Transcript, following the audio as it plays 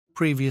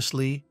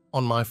previously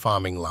on my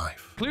farming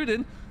life.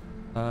 Including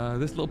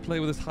this little play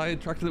with this hired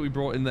tractor that we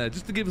brought in there,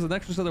 just to give us an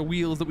extra set of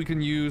wheels that we can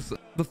use.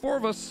 The four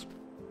of us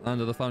and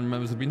other family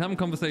members have been having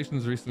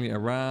conversations recently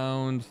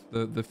around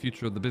the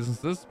future of the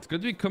businesses. It's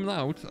going to be coming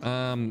out.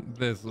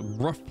 There's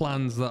rough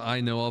plans that I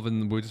know of,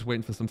 and we're just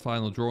waiting for some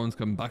final drawings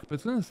coming back. But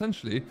it's going to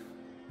essentially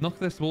knock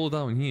this wall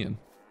down here.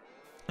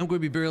 I'm going to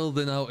be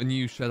building out a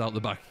new shed out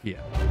the back here.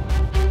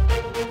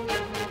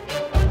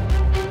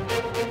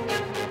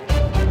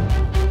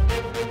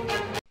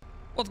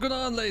 What's going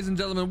on, ladies and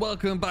gentlemen?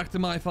 Welcome back to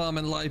my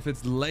farming life.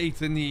 It's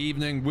late in the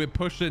evening.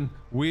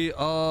 We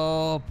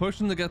are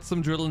pushing to get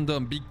some drilling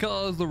done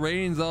because the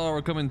rains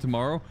are coming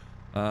tomorrow.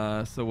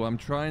 So I'm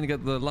trying to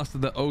get the last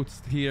of the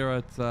oats here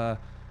at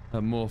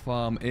Moor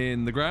Farm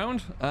in the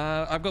ground.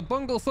 I've got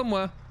Bungle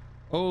somewhere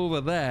over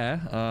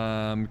there.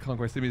 Can't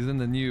quite see me. He's in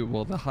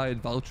the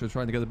hired voucher,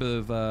 trying to get a bit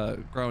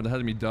of ground ahead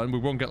of me done. We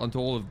won't get onto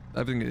all of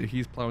everything that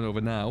he's plowing over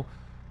now.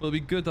 But it'll be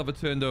good to have it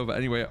turned over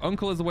anyway.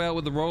 Uncle is away out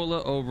with the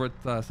roller over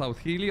at South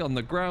Healy on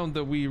the ground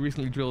that we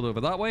recently drilled over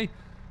that way.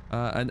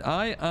 And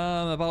I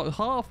am about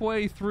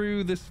halfway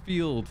through this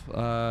field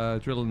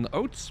drilling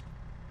oats.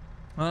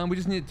 We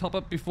just need to top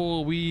up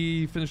before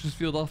we finish this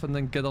field off and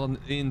then get on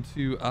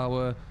into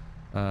our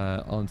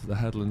onto the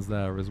headlands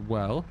there as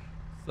well.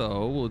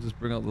 So we'll just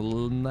bring out the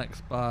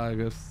next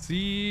bag of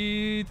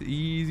seed.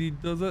 Easy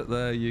does it.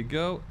 There you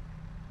go.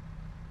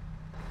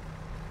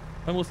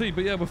 And we'll see.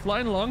 But yeah, we're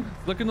flying along.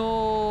 It's looking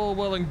all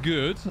well and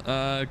good.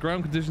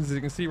 Ground conditions, as you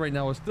can see right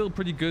now, are still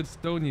pretty good.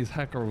 Stony as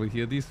heck over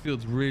here. These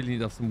fields really need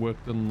to have some work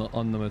done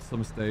on them at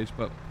some stage.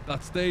 But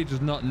that stage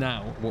is not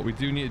now. What we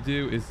do need to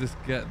do is just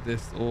get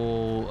this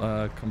all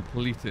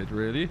completed,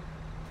 really.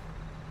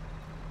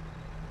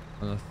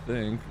 And I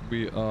think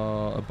we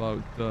are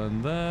about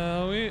done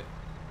there.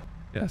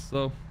 Yeah,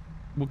 so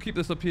we'll keep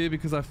this up here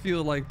because I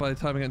feel like by the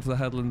time I get into the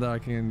headland there, I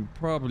can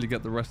probably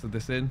get the rest of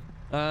this in.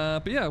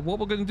 But yeah, what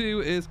we're going to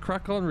do is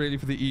crack on really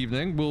for the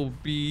evening. We'll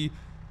be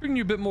bringing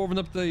you a bit more of an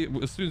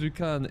update as soon as we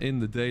can in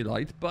the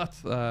daylight. But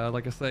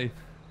like I say,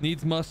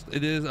 needs must.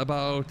 It is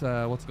about,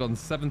 what's it gone,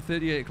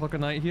 7:30, 8 o'clock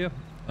at night here,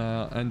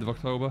 end of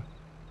October.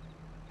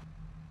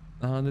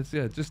 And it's,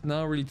 yeah, just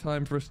now really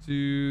time for us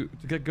to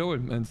get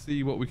going and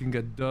see what we can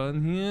get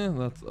done here.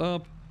 That's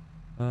up.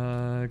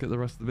 Get the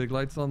rest of the big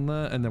lights on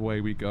there, and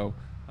away we go.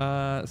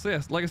 So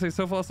yes, like I say,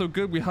 so far so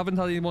good. We haven't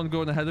had anyone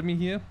going ahead of me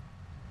here.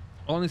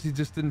 Honestly,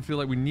 just didn't feel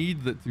like we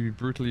needed it, to be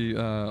brutally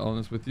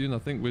honest with you. And I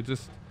think we're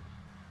just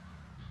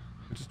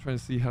trying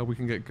to see how we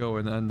can get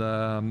going.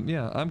 And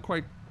yeah, I'm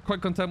quite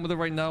content with it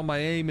right now. My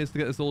aim is to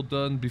get this all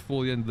done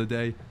before the end of the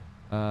day.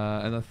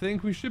 And I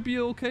think we should be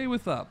okay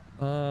with that.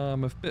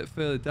 I'm a bit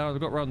further down.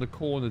 I've got around the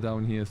corner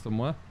down here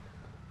somewhere.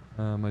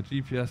 My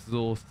GPS is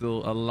all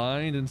still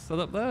aligned and set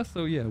up there.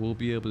 So yeah, we'll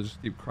be able to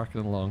just keep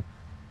cracking along.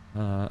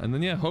 And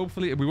then yeah,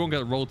 hopefully we won't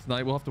get it rolled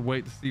tonight. We'll have to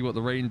wait to see what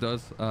the rain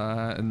does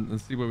and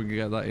see where we can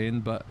get that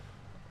in. But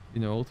you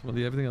know,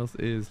 ultimately everything else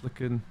is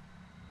looking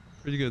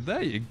pretty good.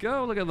 There you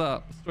go. Look at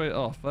that, straight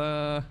off.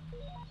 There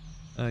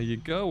you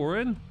go.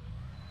 We're in.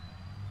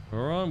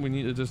 We're on. We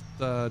need to just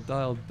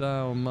dial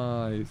down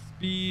my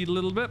speed a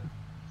little bit.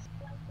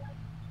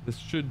 This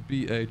should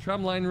be a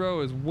tramline row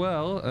as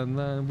well, and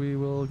then we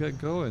will get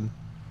going.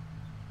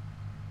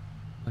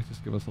 Let's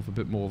just give myself a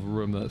bit more of a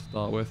room there to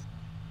start with.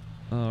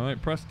 All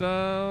right, press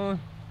down,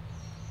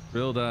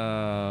 drill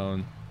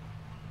down,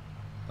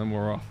 and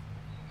we're off.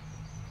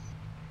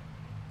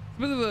 It's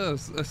a bit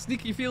of a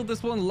sneaky field,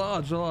 this one.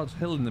 Large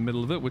hill in the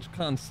middle of it, which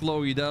can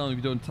slow you down if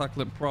you don't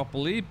tackle it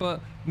properly.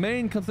 But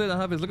main concern I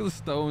have is look at the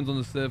stones on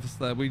the surface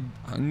there. We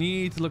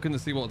need to look in to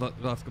see what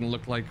that's going to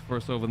look like for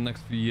us over the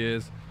next few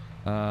years.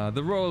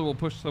 The roller will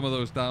push some of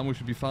those down. We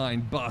should be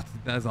fine, but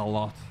there's a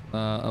lot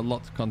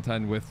to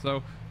contend with.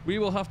 So we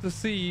will have to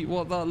see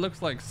what that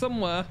looks like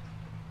somewhere.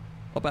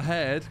 Up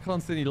ahead,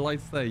 can't see any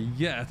lights there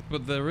yet,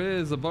 but there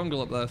is a bungle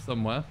up there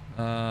somewhere.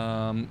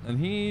 And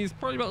he's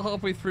probably about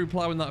halfway through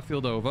plowing that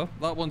field over.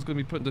 That one's going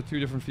to be put into two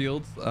different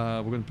fields.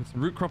 We're going to put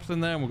some root crops in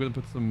there, and we're going to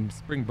put some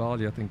spring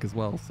barley, I think, as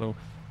well. So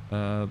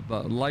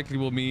that likely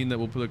will mean that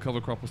we'll put a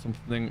cover crop or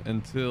something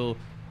until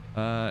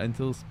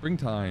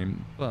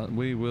springtime. But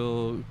we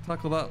will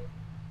tackle that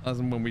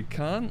as and when we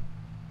can.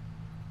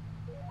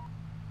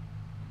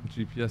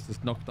 GPS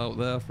just knocked out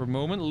there for a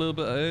moment, a little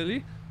bit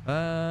early.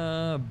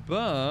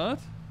 But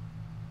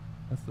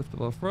let's lift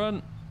up our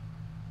front.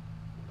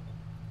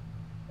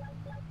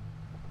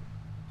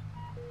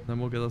 Then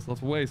we'll get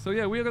ourselves away. So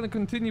yeah, we are going to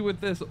continue with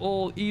this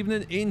all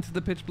evening into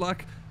the pitch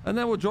black, and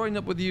then we'll join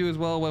up with you as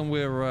well when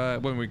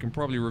we can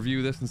probably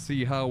review this and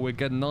see how we're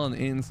getting on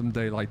in some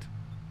daylight.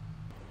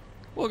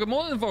 Well, good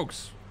morning,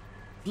 folks.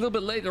 It's a little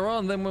bit later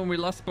on than when we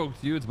last spoke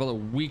to you. It's about a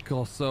week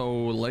or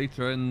so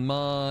later, and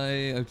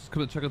I just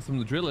come to check out some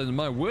of the drilling, and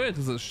my word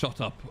has it shot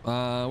up.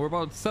 We're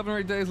about 7 or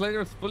 8 days later.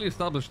 It's fully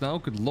established now.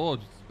 Good lord,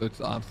 it's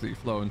absolutely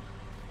flowing.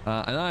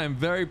 And I am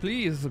very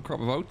pleased. It's a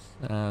crop of oats.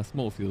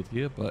 Small field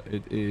here, but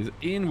it is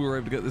in. We were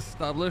able to get this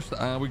established.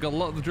 We got a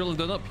lot of the drilling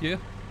done up here.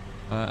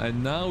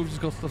 And now we've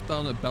just got stuff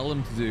down at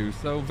Bellum to do.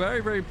 So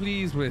very, very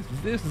pleased with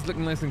this. It's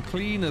looking nice and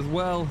clean as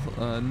well.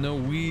 No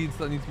weeds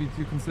that I need to be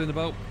too concerned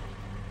about.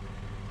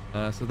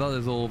 So that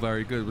is all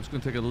very good. We're just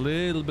going to take a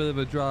little bit of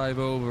a drive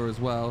over as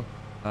well.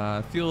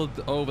 Field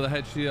over the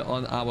hedge here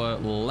on our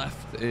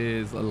left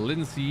is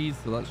linseed,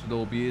 so that should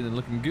all be in and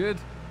looking good.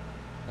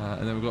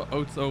 And then we've got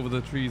oats over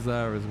the trees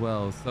there as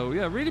well. So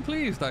yeah, really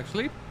pleased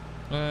actually.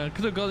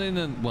 Could have gone in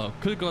and, well,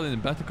 could have gone in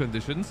better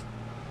conditions.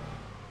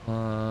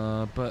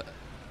 But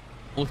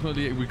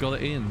ultimately we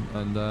got it in,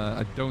 and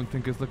I don't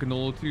think it's looking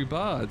all too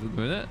bad at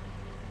the minute.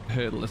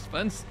 Hurdleless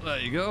fence, there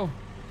you go.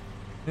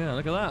 Yeah,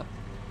 look at that.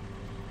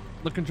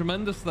 Looking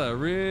tremendous there.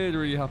 Really,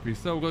 really happy.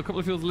 So we've got a couple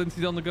of fields of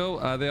linseed on the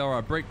go. They are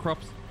our break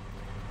crops.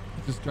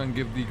 Just try and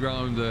give the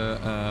ground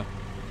a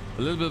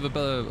little bit of a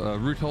better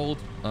root hold,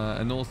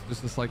 and also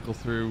just to cycle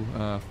through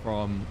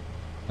from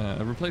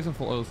a replacement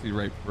for oilseed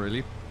rape,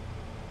 really.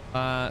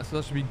 So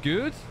that should be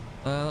good.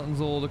 That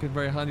one's all looking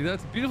very handy there.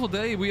 It's a beautiful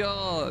day. We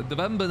are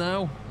November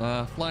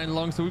now, flying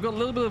along. So we've got a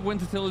little bit of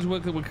winter tillage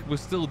work that we're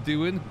still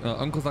doing.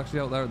 Uncle's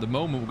actually out there at the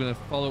moment. We're going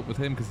to follow up with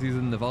him because he's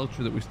in the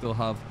voucher that we still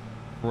have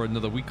for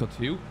another week or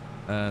two.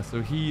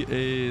 So he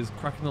is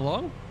cracking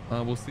along.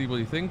 We'll see what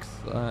he thinks,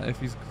 if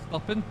he's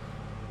stopping.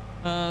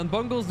 And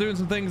Bungle's doing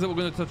some things that we're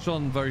going to touch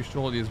on very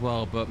shortly as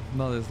well, but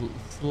that is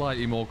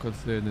slightly more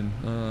concerning.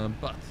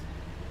 But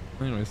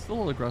anyway, still a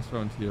lot of grass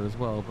around here as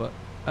well. But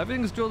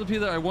everything's drilled up here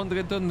that I want to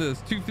get done.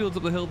 There's 2 fields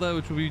up the hill there,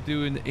 which we'll be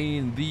doing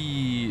in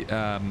the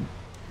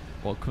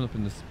well, coming up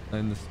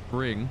in the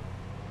spring.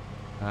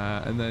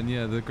 And then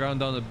yeah, the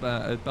ground down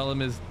at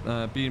Bellum is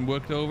being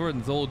worked over,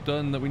 and it's all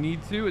done that we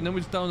need to. And then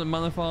we're just down at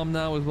Manor Farm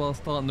now as well,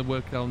 starting the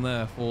work down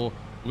there.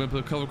 We're going to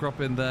put a cover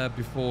crop in there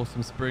before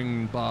some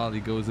spring barley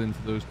goes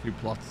into those 2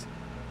 plots.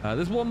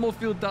 There's one more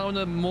field down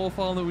at Moor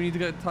Farm that we need to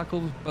get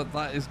tackled, but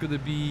that is going to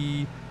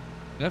be,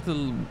 we have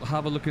to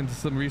have a look into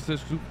some research.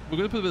 We're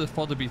going to put a bit of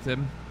fodder beat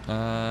in,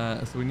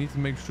 so we need to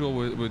make sure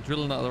we're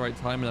drilling that at the right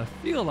time, and I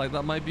feel like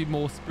that might be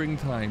more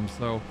springtime.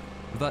 So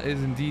if that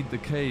is indeed the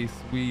case,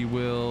 we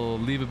will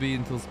leave a bee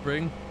until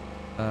spring,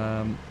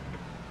 and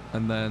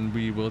then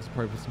we will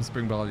probably put some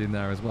spring barley in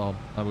there as well,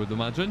 I would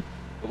imagine,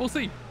 but we'll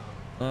see.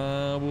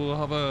 We'll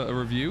have a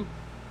review.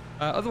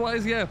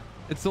 Otherwise, yeah,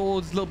 it's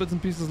all just little bits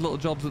and pieces, little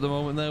jobs at the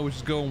moment there, which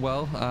is going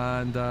well.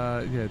 And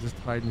yeah, just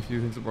hiding a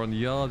few things up around the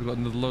yard. We've got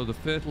another load of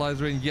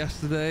fertilizer in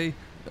yesterday.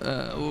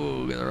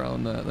 Oh, get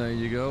around that. There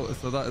you go.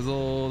 So that is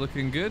all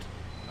looking good.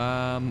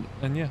 And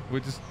yeah, we're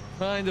just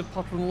kind of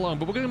pottering along.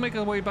 But we're going to make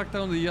our way back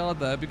down to the yard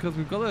there, because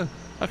we've got to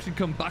actually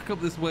come back up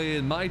this way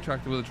in my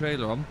tractor with a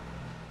trailer on.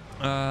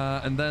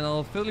 And then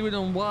I'll fill you in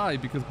on why,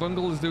 because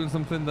Bungle is doing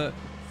something that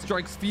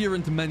strikes fear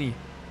into many,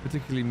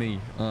 particularly me,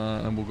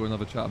 and we'll go and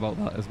have a chat about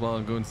that as well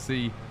and go and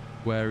see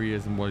where he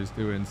is and what he's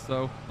doing.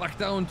 So back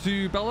down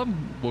to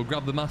Bellum, we'll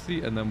grab the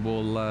Massey and then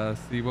we'll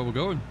see where we're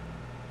going.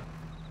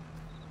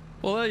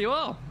 Well, there you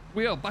are.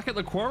 We are back at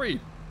the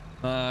quarry,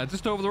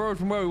 just over the road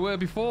from where we were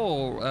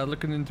before,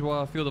 looking into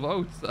our field of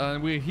oats.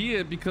 And we're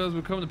here because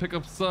we're coming to pick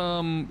up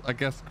some, I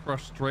guess,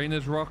 crushed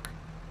drainage rock,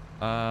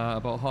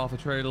 about half a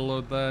trailer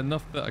load there,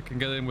 enough that I can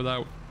get in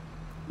without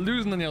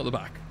losing any out the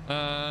back.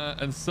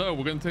 And so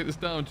we're going to take this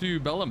down to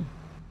Bellum.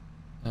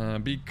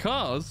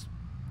 Because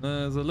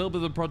there's a little bit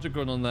of a project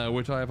going on there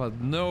which I have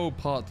had no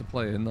part to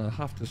play in. I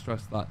have to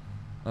stress that.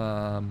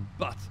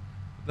 But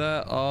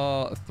there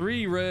are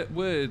 3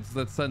 words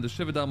that send a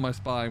shiver down my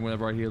spine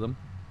whenever I hear them,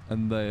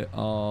 and they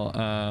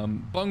are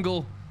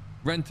Bungle,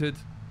 rented,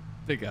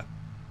 figure,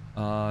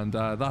 and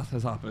that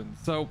has happened.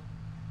 So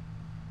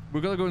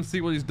we're gonna go and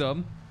see what he's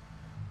done,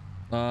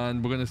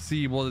 and we're gonna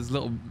see what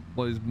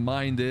his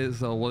mind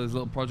is, or what his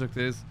little project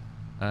is,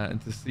 and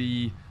to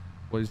see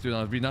what he's doing.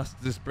 I've been asked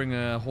to just bring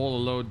a haul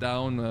a load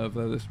down of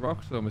this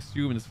rock, so I'm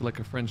assuming it's for like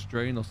a French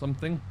drain or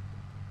something,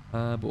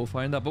 but we'll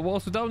find out. But we're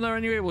also down there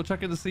anyway. We'll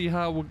check in to see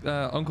how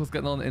Uncle's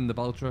getting on in the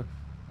Beltra,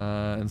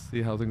 and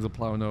see how things are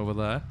plowing over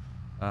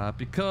there,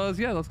 because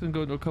yeah, that's going to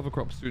go into a cover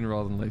crop sooner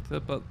rather than later.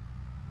 But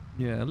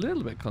yeah, a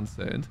little bit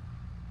concerned,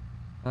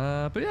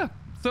 but yeah.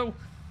 So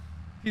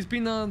he's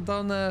been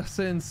down there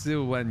since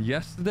when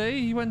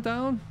yesterday he went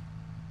down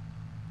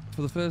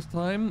for the first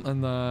time,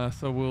 and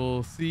so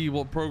we'll see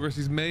what progress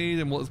he's made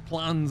and what his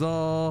plans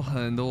are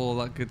and all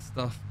that good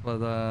stuff.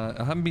 But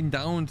I haven't been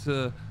down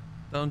to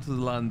the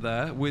land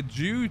there. We're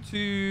due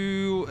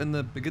to, in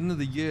the beginning of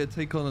the year,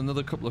 take on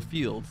another couple of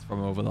fields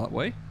from over that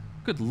way.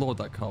 Good lord,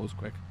 that car was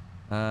quick.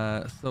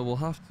 So we'll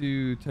have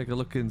to take a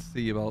look and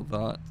see about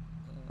that,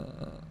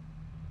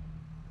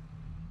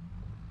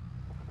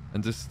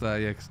 and just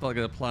yeah, start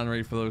get a plan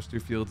ready for those 2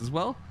 fields as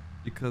well,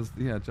 because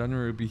yeah,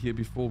 January will be here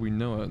before we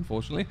know it,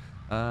 unfortunately.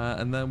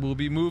 And then we'll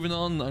be moving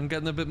on and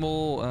getting a bit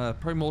more,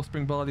 probably more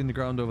spring barley in the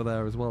ground over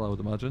there as well, I would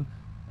imagine.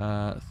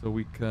 So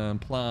we can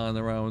plan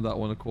around that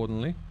one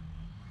accordingly.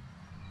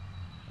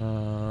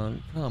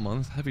 Come on,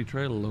 it's heavy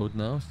trailer load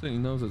now. Certainly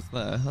knows it's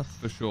there, that's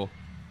for sure.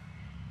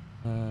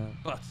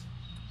 But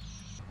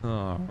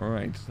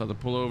alright, just have to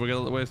pull over, get out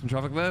of the way of some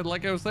traffic there.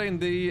 Like I was saying,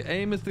 the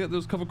aim is to get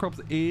those cover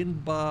crops in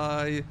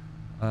by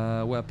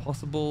where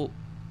possible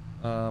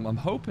I'm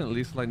hoping at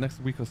least like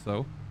next week or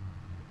so.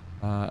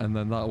 And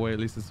then that way at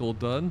least it's all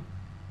done.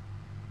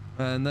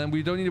 And then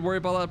we don't need to worry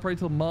about that probably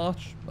till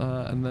March.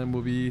 And then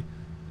we'll be,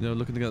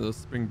 looking to get those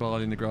spring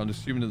barley in the ground,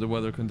 assuming that the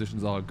weather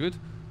conditions are good.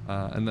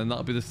 And then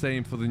that'll be the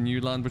same for the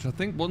new land, which I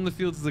think one of the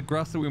fields is a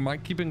grass that we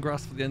might keep in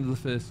grass for the end of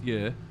the first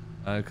year.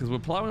 Because we're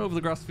plowing over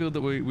the grass field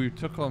that we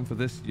took on for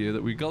this year.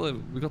 That we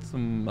got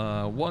some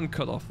one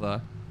cut off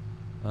there.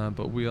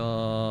 But we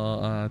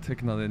are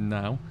taking that in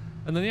now.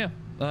 And then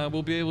yeah,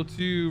 we'll be able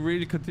to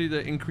really continue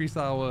to increase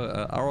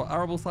our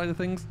arable side of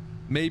things.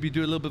 Maybe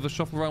do a little bit of a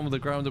shuffle around with the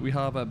ground that we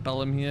have at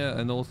Bellum here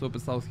and also up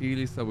at South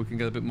Healy, so we can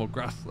get a bit more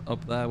grass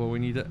up there where we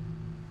need it.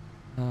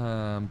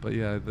 But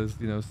yeah, there's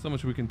so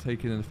much we can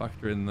take in and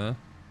factor in there.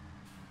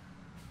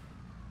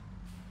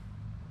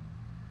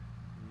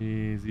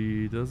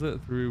 Easy does it.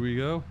 Through we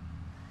go.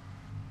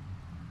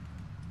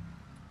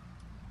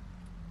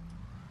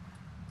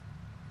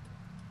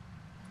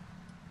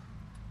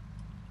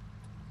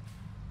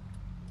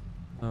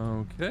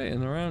 Okay,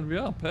 and around we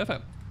are.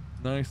 Perfect.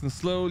 Nice and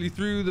slowly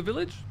through the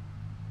village.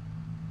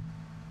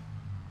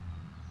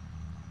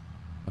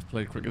 I've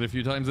played cricket a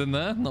few times in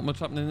there. Not much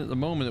happening at the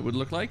moment, it would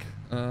look like.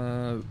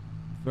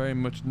 Very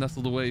much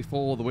nestled away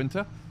for the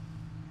winter.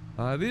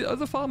 The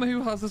other farmer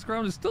who has this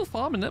ground is still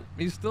farming it.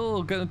 He's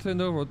still getting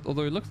turned over,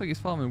 although it looks like he's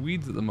farming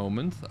weeds at the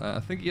moment. I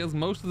think he has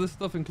most of this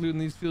stuff, including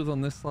these fields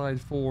on this side,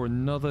 for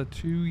another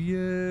 2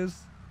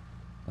 years.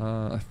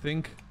 I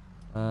think.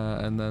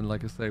 And then,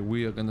 like I say,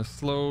 we are going to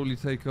slowly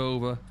take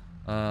over.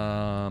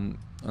 And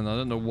I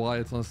don't know why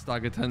it's on a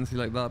staggered tendency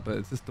like that, but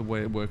it's just the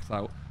way it works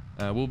out.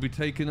 We'll be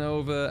taking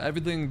over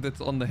everything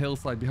that's on the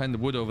hillside behind the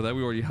wood over there.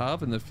 We already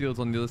have, and the fields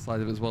on the other side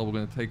of it as well. We're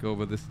going to take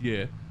over this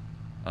year.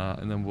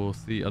 And then we'll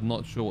see. I'm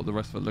not sure what the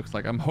rest of it looks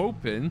like. I'm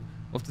hoping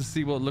we'll have to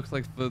see what it looks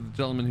like for the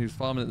gentleman who's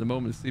farming at the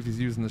moment to see if he's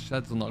using the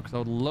sheds or not, because I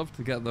would love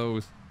to get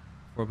those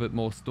for a bit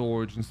more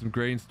storage and some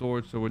grain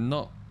storage, so we're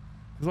not...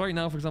 Because right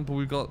now, for example,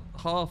 we've got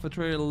half a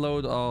trailer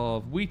load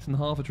of wheat and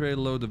half a trailer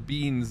load of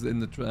beans in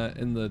the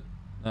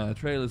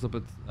trailers up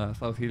at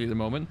South Healy at the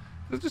moment.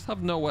 They just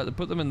have nowhere to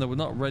put them in. We're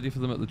not ready for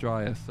them at the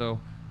dryer, so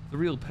it's a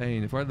real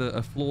pain. If we had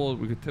a floor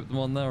we could tip them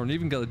on there and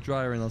even get a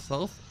dryer in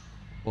ourselves,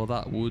 well,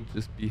 that would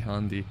just be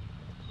handy.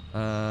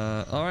 All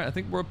right, I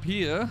think we're up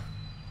here.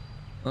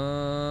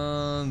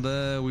 And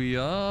there we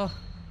are.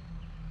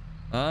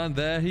 And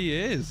there he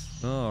is.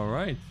 All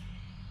right.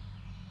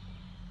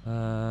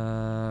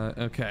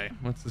 Okay,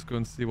 let's just go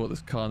and see what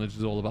this carnage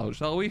is all about,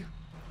 shall we?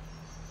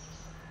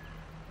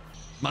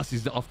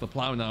 Massey's off the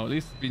plow now, at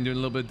least. Been doing a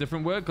little bit of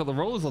different work. Got the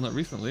rollers on it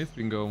recently. It's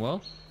been going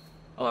well.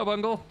 Hello,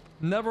 Bungle.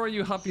 Never are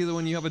you happier than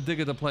when you have a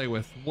digger to play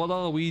with. What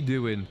are we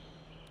doing?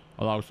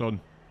 Hello,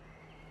 son.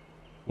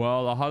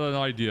 Well, I had an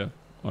idea,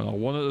 and I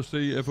wanted to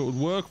see if it would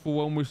work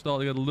for when we start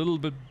to get a little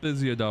bit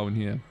busier down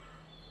here.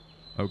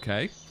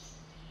 Okay.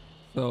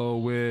 So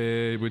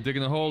we're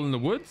digging a hole in the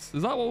woods?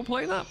 Is that what we're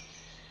playing at?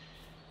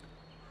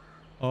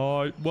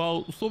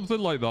 Well, something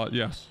like that,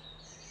 yes.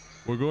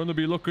 We're going to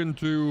be looking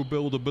to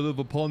build a bit of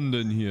a pond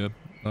in here.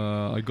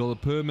 I got a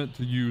permit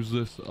to use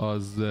this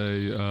as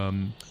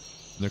an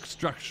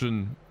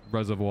extraction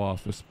reservoir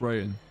for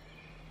spraying.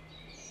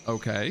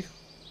 Okay.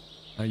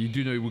 You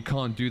do know we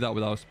can't do that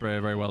without a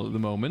sprayer very well at the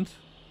moment.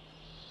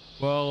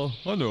 Well,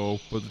 I know,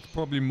 but it's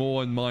probably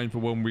more in mind for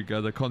when we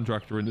get a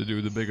contractor in to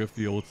do the bigger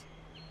fields.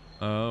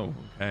 Oh,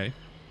 okay.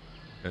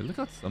 Okay, look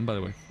at that sun, by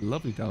the way. It's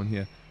lovely down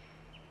here.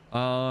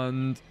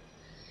 And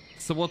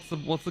so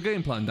what's the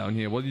game plan down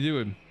here? What are you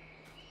doing?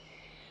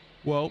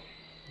 Well,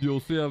 you'll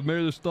see I've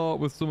made a start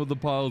with some of the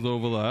piles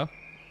over there.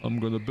 I'm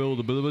going to build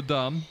a bit of a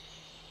dam.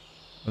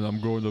 And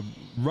I'm going to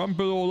ramp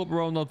it all up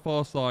around that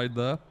far side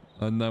there.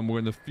 And then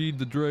we're going to feed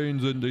the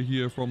drains into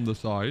here from the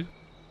side.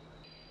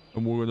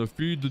 And we're going to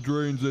feed the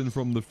drains in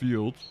from the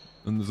field.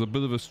 And there's a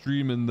bit of a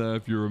stream in there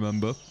if you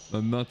remember.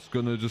 And that's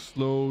going to just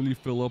slowly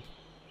fill up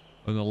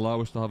and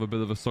allow us to have a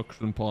bit of a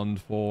suction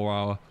pond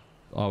for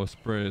our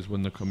sprays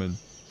when they come in.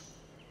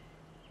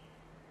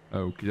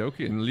 Okie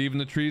dokie. And leaving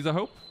the trees, I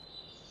hope?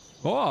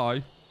 Oh,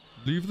 aye.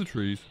 Leave the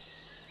trees.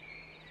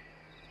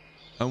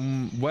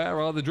 And where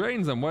are the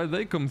drains and where do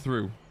they come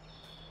through?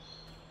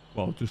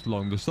 Well, just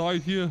along the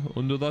side here,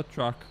 under that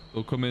track.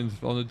 They'll come in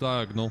on a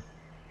diagonal.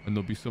 And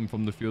there'll be some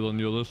from the field on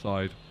the other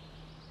side.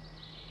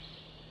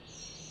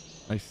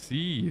 I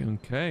see.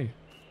 Okay.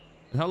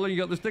 And how long you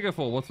got this digger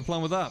for? What's the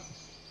plan with that?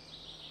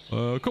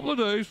 A couple of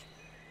days.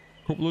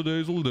 A couple of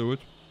days will do it.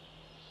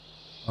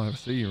 I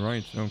see.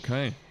 Right.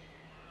 Okay.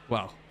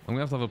 Well, I'm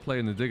going to have a play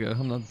in the digger.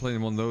 I'm not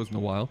playing one of those in a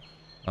while.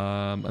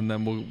 And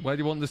then where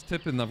do you want this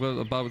tipping? I've got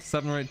about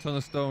 7 or 8 ton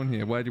of stone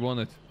here. Where do you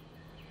want it?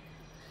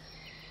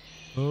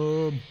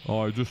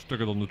 I just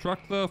stick it on the track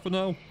there for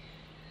now.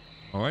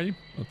 Alrighty.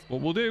 That's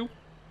what we'll do.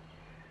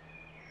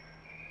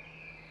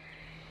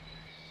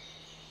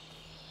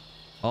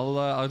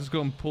 I'll just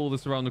go and pull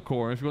this around the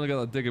corner. If you want to get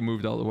that digger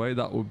moved out of the way,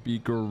 that would be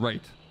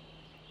great.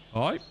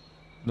 Alright.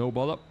 No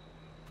bother.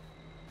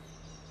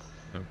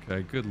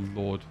 Okay, good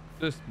lord.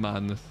 Just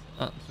madness.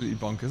 Absolutely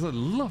bonkers. It's a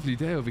lovely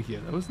day over here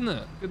though, isn't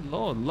it? Good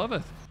lord, love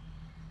it.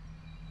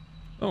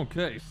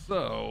 Okay,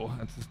 so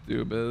let's just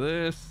do a bit of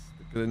this.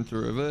 Stick it into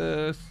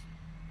reverse.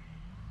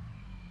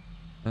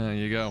 There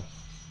you go.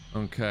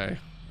 Okay,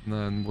 and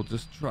then we'll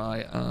just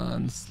try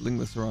and sling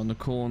this around the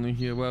corner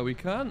here where we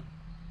can.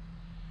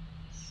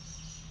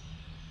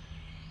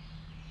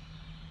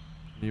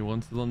 He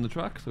wants it on the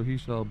track, so he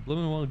shall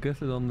blooming well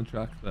get it on the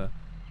track there.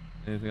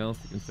 Anything else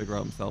he can figure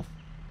out himself.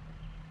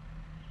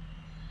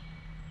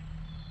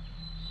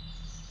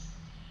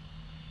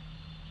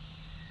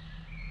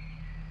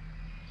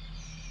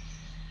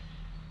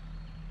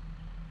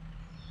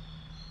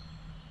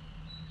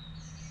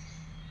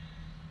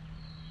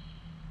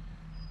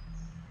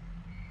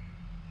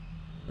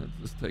 Let's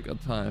just take our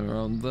time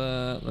around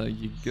there. There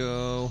you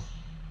go.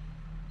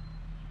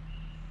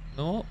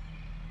 No.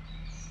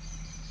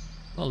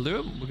 I'll do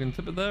it. We can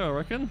tip it there, I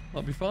reckon.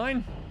 That'll be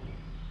fine.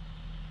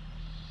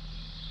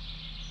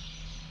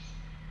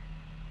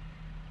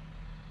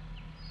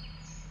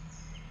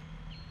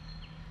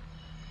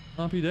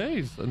 Happy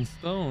days. And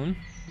stone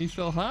he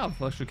shall have.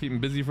 That should keep him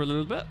busy for a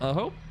little bit, I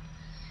hope.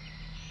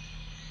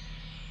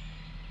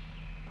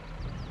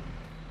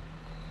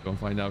 Go and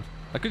find out.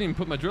 I couldn't even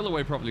put my drill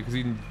away properly because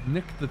he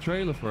nicked the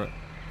trailer for it.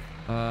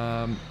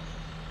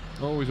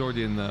 Oh, he's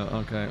already in there.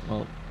 Okay,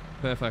 well,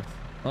 perfect.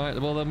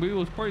 Alright, well then we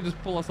will probably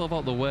just pull ourselves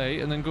out the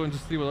way and then go and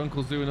just see what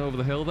Uncle's doing over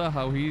the hill there,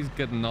 how he's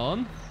getting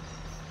on.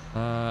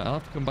 I'll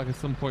have to come back at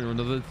some point or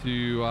another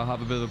to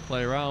have a bit of a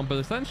play around, but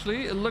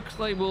essentially it looks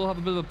like we'll have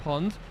a bit of a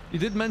pond. You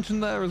did mention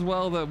there as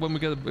well that when we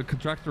get a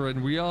contractor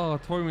in, we are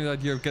toying with the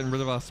idea of getting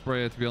rid of our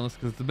sprayer, to be honest,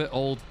 because it's a bit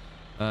old,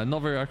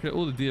 not very accurate.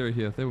 All the deer are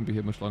here, they won't be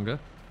here much longer.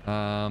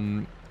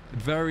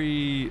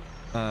 Very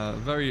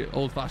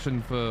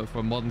old-fashioned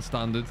for modern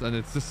standards, and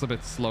it's just a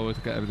bit slower to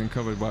get everything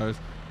covered, whereas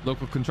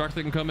local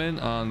contractor can come in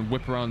and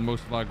whip around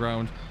most of our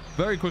ground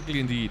very quickly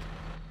indeed.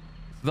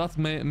 So that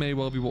may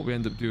well be what we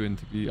end up doing,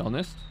 to be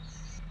honest.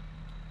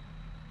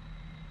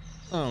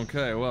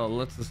 Okay, well,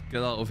 let's just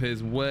get out of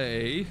his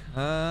way.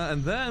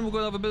 And then we're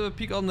going to have a bit of a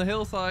peek on the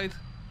hillside.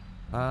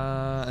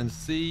 And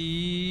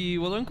see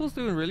what Uncle's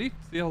doing, really.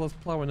 See how that's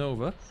plowing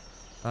over.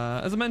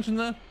 As I mentioned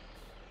there,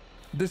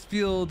 this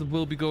field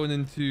will be going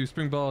into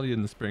spring barley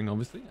in the spring,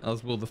 obviously,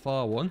 as will the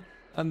far one.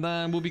 And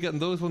then we'll be getting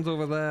those ones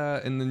over there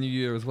in the new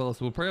year as well.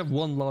 So we'll probably have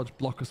one large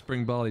block of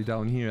spring barley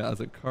down here as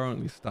it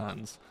currently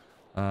stands.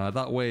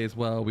 That way as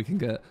well, we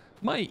can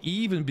might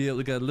even be able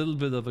to get a little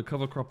bit of a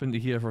cover crop into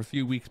here for a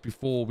few weeks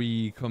before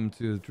we come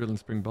to drilling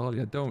spring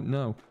barley. I don't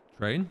know.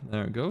 Train,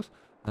 there it goes.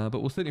 But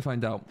we'll certainly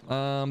find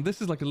out.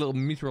 This is like a little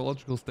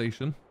meteorological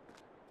station.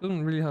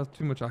 Doesn't really have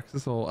too much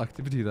access or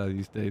activity there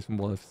these days from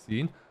what I've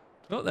seen.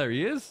 Oh, there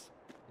he is.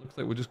 Looks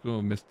like we're just going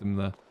to miss him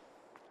there.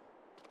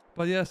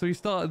 But yeah, so he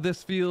started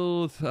this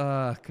field,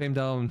 came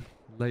down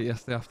late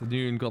yesterday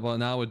afternoon, got about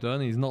an hour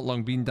done. He's not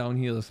long been down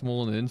here this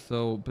morning,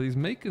 but he's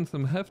making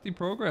some hefty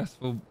progress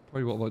for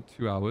probably about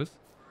 2 hours.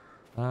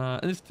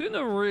 And it's turned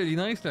out really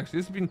nicely, actually.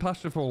 This has been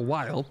pasture for a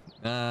while,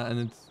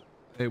 and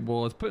it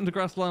was put into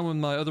grassland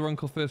when my other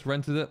uncle first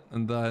rented it,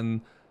 and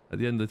then at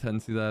the end of the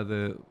tenancy there,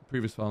 the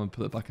previous farmer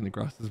put it back in the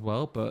grass as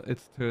well, but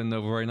it's turned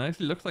over very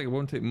nicely. Looks like it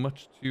won't take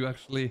much to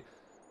actually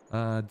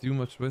do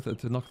much with it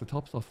to knock the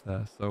tops off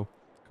there, so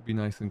be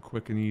nice and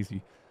quick and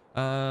easy.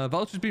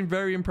 Vulture's been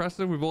very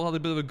impressive. We've all had a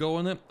bit of a go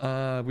on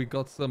it. We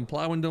got some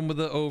ploughing done with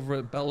it over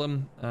at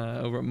Bellum,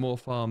 over at Moor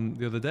Farm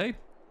the other day,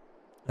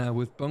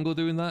 with Bungle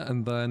doing that,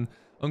 and then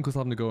Uncle's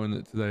having to go in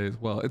it today as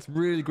well. It's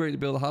really great to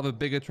be able to have a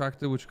bigger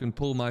tractor which can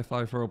pull my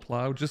 5-furrow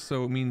plough, just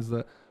so it means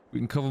that we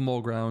can cover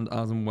more ground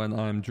as and when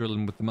I'm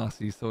drilling with the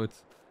Massey. So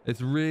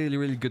it's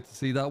really good to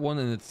see that one,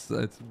 and it's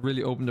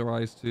really opened our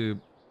eyes to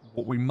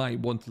what we might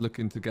want to look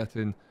into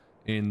getting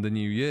in the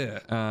new year.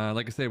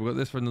 Like I say, we've got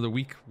this for another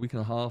week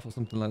and a half or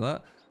something like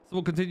that, so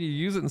we'll continue to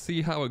use it and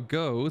see how it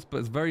goes. But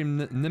it's very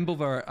nimble,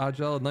 very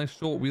agile, nice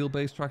short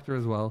wheelbase tractor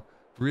as well.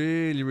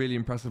 Really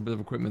impressive bit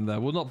of equipment there.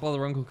 We'll not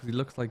bother Uncle because he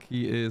looks like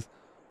he is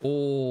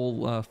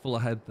all full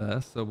ahead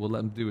there, so we'll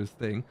let him do his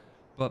thing.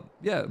 But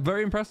yeah,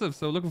 very impressive.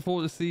 So looking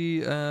forward to see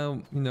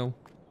you know,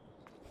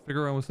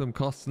 figure around with some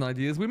costs and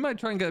ideas. We might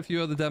try and get a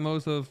few other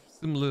demos of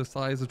similar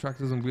size of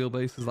tractors and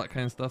wheelbases, that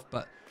kind of stuff,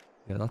 but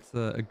yeah, that's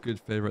a good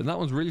favorite. And that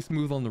one's really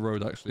smooth on the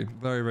road, actually.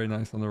 Very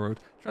nice on the road.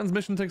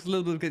 Transmission takes a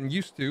little bit of getting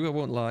used to, I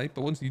won't lie.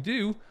 But once you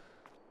do,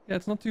 yeah,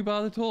 it's not too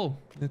bad at all.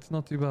 It's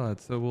not too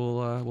bad. So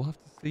we'll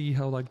have to see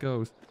how that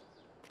goes.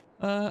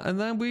 And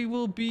then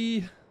we'll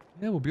be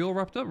all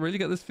wrapped up. Really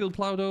get this field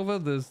plowed over.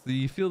 There's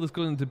the field that's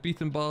going into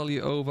beaten barley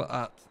over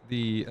at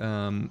the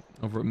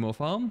over at Moor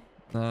Farm.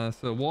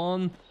 So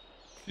 1,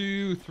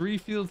 2, 3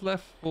 fields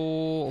left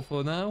for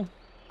now.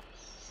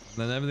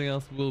 And then everything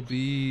else will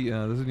be,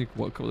 there's only a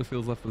couple of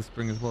fields left for the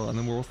spring as well, and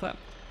then we're all set.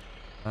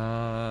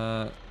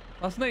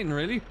 Fascinating,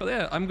 really. But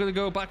yeah, I'm going to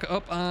go back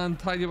up and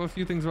tidy up a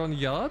few things around the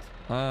yard.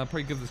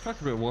 Probably give this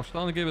tractor a bit of a wash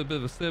down. I gave it a bit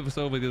of a service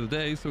over the other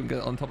day, so we can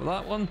get on top of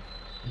that one.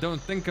 I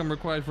don't think I'm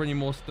required for any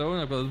more stone.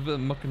 I've got a bit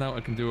of mucking out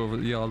I can do over at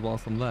the yard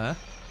whilst I'm there.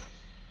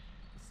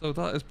 So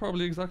that is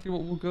probably exactly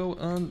what we'll go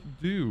and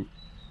do.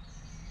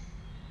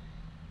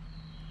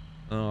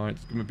 Alright,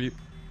 just give me a beep.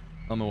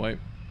 On my way.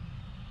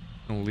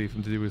 I'll leave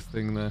him to do his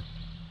thing there.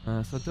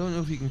 So I don't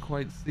know if you can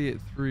quite see it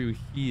through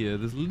here.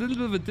 There's a little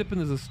bit of a dip and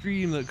there's a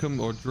stream that comes,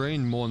 or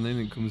drain more than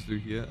anything comes through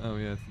here. Oh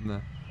yeah, it's in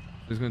there.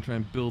 So he's going to try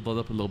and build that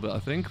up a little bit, I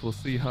think. We'll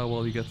see how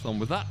well he gets on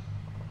with that.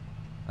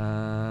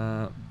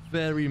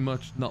 Very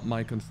much not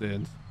my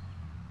concerns.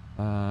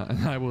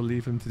 And I will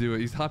leave him to do it.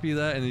 He's happy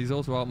there and he's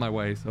also out my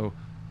way. So,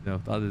 you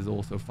know, that is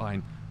also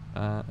fine.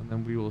 And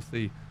then we will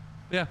see.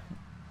 Yeah.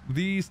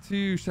 These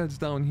two sheds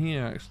down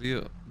here, actually,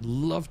 I'd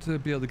love to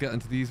be able to get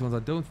into these ones. I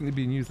don't think they're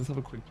being used. Let's have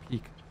a quick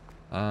peek.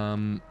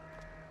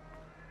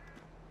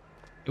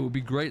 It would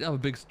be great to have a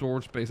big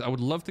storage space. I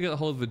would love to get a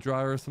hold of a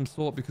dryer of some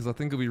sort because I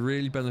think it'll be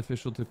really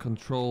beneficial to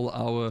control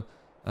our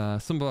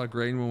some of our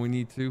grain when we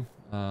need to.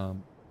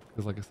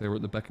 Because like I say, we're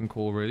at the beck and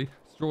call really.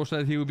 Straw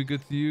shed here would be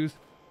good to use.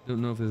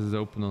 Don't know if this is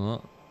open or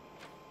not.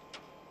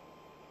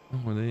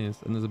 Oh, it is.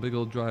 And there's a big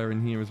old dryer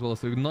in here as well.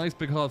 So a nice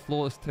big hard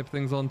floor to tip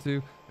things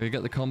onto. We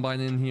get the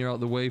combine in here out of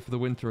the way for the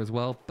winter as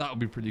well. That would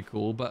be pretty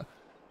cool. But,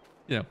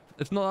 you know,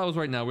 it's not ours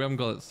right now. We haven't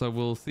got it. So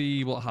we'll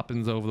see what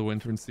happens over the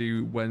winter and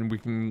see when we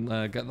can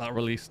get that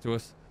released to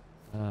us.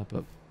 But,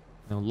 you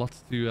know,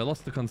 lots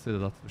to consider,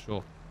 that's for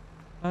sure.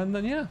 And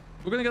then, yeah,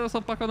 we're going to get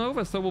ourselves back on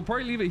over. So we'll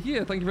probably leave it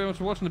here. Thank you very much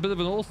for watching a bit of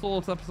an all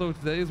sorts episode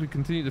today as we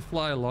continue to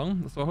fly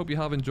along. So I hope you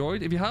have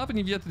enjoyed. If you have and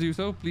you've yet to do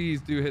so,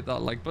 please do hit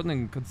that like button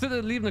and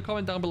consider leaving a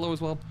comment down below as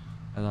well.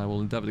 And I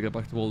will endeavor to get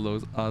back to all of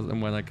those as and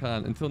when I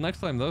can. Until next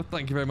time, though,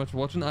 thank you very much for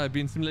watching. I have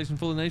been Simulation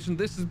for the Nation.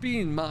 This has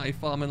been my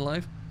farming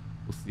life.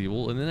 We'll see you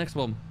all in the next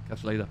one.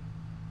 Catch you later.